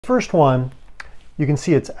First one, you can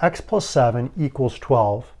see it's x plus 7 equals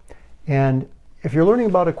 12. And if you're learning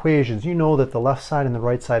about equations, you know that the left side and the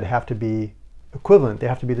right side have to be equivalent. They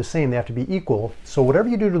have to be the same. They have to be equal. So whatever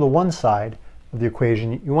you do to the one side of the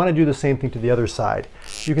equation, you want to do the same thing to the other side.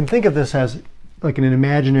 You can think of this as like an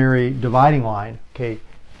imaginary dividing line, okay,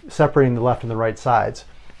 separating the left and the right sides.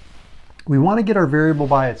 We want to get our variable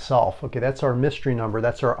by itself. Okay, that's our mystery number.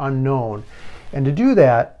 That's our unknown. And to do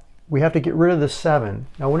that, we have to get rid of the 7.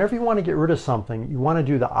 Now, whenever you want to get rid of something, you want to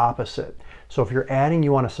do the opposite. So if you're adding,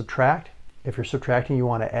 you want to subtract. If you're subtracting, you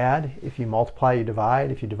want to add. If you multiply, you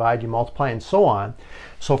divide. If you divide, you multiply, and so on.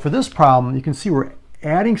 So for this problem, you can see we're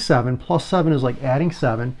adding 7. Plus 7 is like adding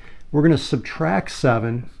 7. We're going to subtract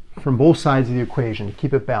 7 from both sides of the equation to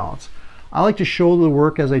keep it balanced. I like to show the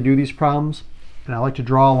work as I do these problems, and I like to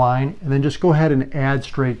draw a line, and then just go ahead and add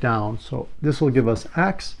straight down. So this will give us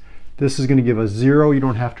x. This is going to give us 0. You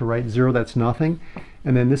don't have to write 0. That's nothing.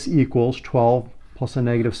 And then this equals 12 plus a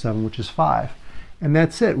negative 7, which is 5. And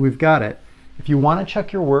that's it. We've got it. If you want to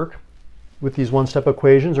check your work with these one-step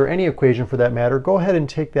equations, or any equation for that matter, go ahead and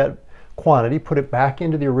take that quantity, put it back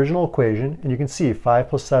into the original equation, and you can see 5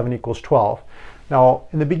 plus 7 equals 12. Now,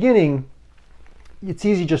 in the beginning, it's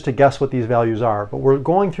easy just to guess what these values are, but we're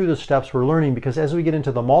going through the steps we're learning, because as we get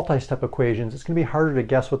into the multi-step equations, it's going to be harder to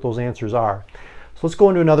guess what those answers are. So let's go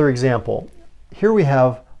into another example. Here we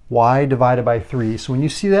have y divided by 3. So when you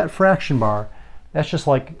see that fraction bar, that's just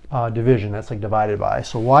like division. That's like divided by.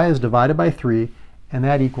 So y is divided by 3, and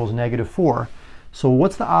that equals negative 4. So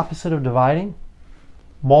what's the opposite of dividing?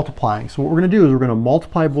 Multiplying. So what we're going to do is we're going to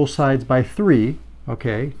multiply both sides by 3,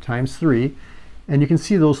 okay, times 3. And you can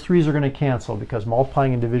see those 3's are going to cancel, because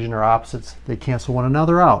multiplying and division are opposites. They cancel one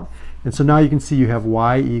another out. And so now you can see you have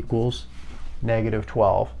y equals negative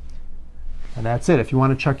 12. And that's it. If you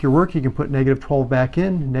want to check your work, you can put negative 12 back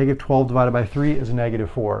in. Negative 12 divided by 3 is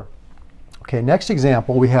negative 4. Okay, next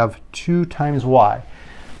example, we have 2 times y.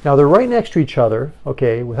 Now they're right next to each other,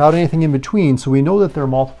 okay, without anything in between, so we know that they're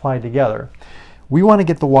multiplied together. We want to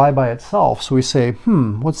get the y by itself, so we say,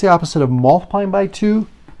 what's the opposite of multiplying by 2?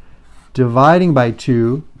 Dividing by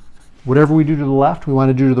 2. Whatever we do to the left, we want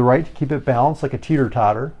to do to the right to keep it balanced, like a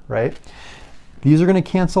teeter-totter, right? These are going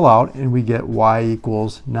to cancel out, and we get y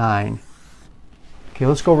equals 9. Okay,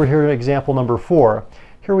 let's go over here to example number 4.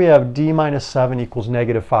 Here we have d minus 7 equals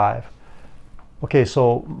negative 5. Okay,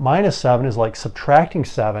 so minus 7 is like subtracting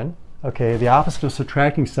 7. Okay, the opposite of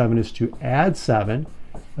subtracting 7 is to add 7.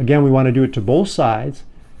 Again, we want to do it to both sides.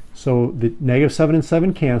 So the negative 7 and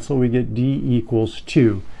 7 cancel. We get d equals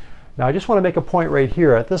 2. Now I just want to make a point right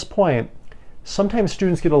here. At this point, sometimes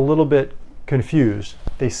students get a little bit confused.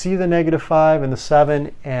 They see the negative 5 and the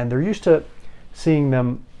 7, and they're used to seeing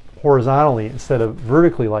them horizontally instead of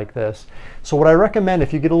vertically like this. So what I recommend,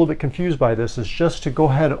 if you get a little bit confused by this, is just to go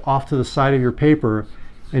ahead off to the side of your paper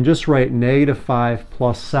and just write negative 5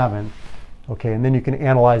 plus 7. Okay, and then you can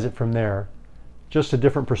analyze it from there. Just a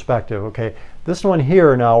different perspective. Okay, this one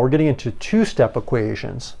here, now we're getting into two-step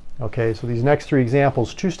equations. Okay, so these next 3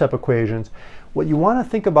 examples, two-step equations. What you want to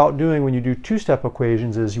think about doing when you do two-step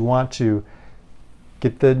equations is you want to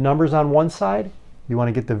get the numbers on one side. You want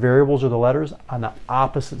to get the variables or the letters on the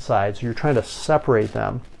opposite side. So you're trying to separate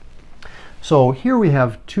them. So here we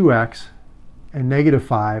have 2x and negative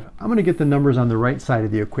 5. I'm going to get the numbers on the right side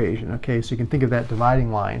of the equation. Okay, so you can think of that dividing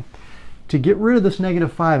line. To get rid of this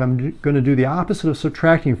negative 5, I'm going to do the opposite of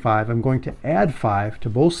subtracting 5. I'm going to add 5 to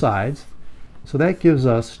both sides. So that gives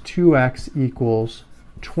us 2x equals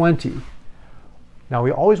 20. Now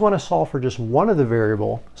we always want to solve for just one of the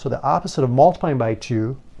variable. So the opposite of multiplying by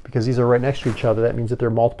 2, because these are right next to each other, that means that they're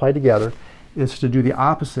multiplied together, is to do the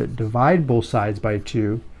opposite, divide both sides by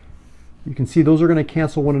 2. You can see those are going to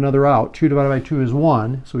cancel one another out. 2 divided by 2 is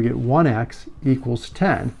 1, so we get 1x equals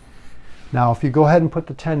 10. Now if you go ahead and put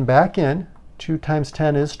the 10 back in, 2 times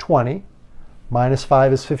 10 is 20, minus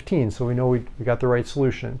 5 is 15, so we know we got the right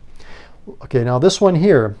solution. Okay, now this one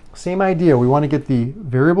here, same idea. We want to get the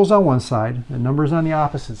variables on one side, the numbers on the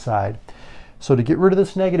opposite side. So to get rid of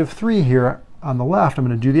this negative 3 here, on the left, I'm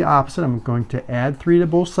going to do the opposite. I'm going to add 3 to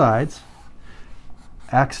both sides.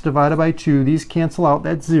 X divided by 2, these cancel out,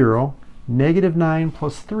 that's 0. Negative 9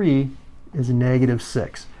 plus 3 is negative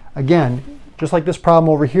 6. Again, just like this problem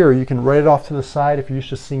over here, you can write it off to the side if you're used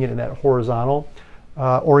to seeing it in that horizontal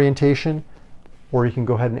orientation, or you can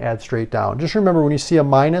go ahead and add straight down. Just remember, when you see a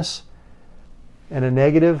minus and a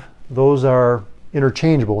negative, those are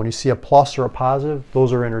interchangeable. When you see a plus or a positive,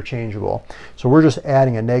 those are interchangeable. So we're just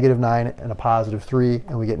adding a negative 9 and a positive 3,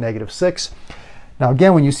 and we get negative 6. Now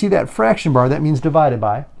again, when you see that fraction bar, that means divided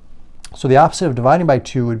by. So the opposite of dividing by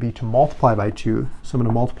 2 would be to multiply by 2. So I'm going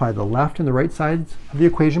to multiply the left and the right sides of the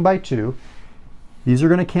equation by 2. These are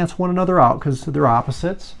going to cancel one another out because they're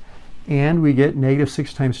opposites. And we get negative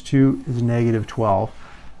 6 times 2 is negative 12.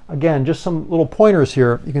 Again, just some little pointers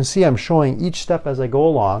here. You can see I'm showing each step as I go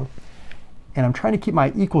along. And I'm trying to keep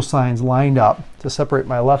my equal signs lined up to separate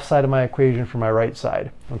my left side of my equation from my right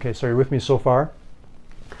side. Okay, so you're with me so far?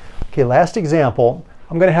 Okay, last example.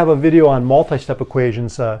 I'm going to have a video on multi-step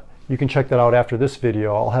equations. You can check that out after this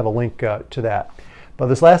video. I'll have a link to that. But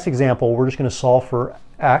this last example, we're just going to solve for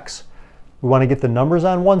x. We want to get the numbers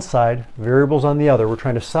on one side, variables on the other. We're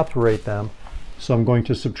trying to separate them. So I'm going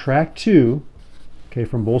to subtract 2, okay,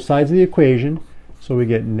 from both sides of the equation. So we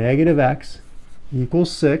get negative x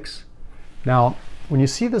equals 6. Now, when you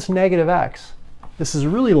see this negative x, this is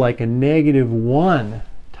really like a negative 1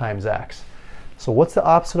 times x. So what's the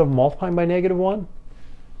opposite of multiplying by negative 1?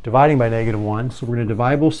 Dividing by negative 1. So we're going to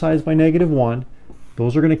divide both sides by negative 1.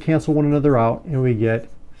 Those are going to cancel one another out, and we get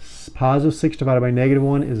positive 6 divided by negative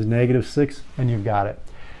 1 is negative 6, and you've got it.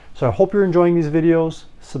 So I hope you're enjoying these videos.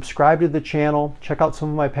 Subscribe to the channel. Check out some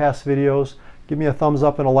of my past videos. Give me a thumbs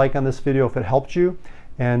up and a like on this video if it helped you.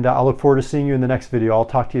 And I'll look forward to seeing you in the next video. I'll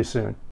talk to you soon.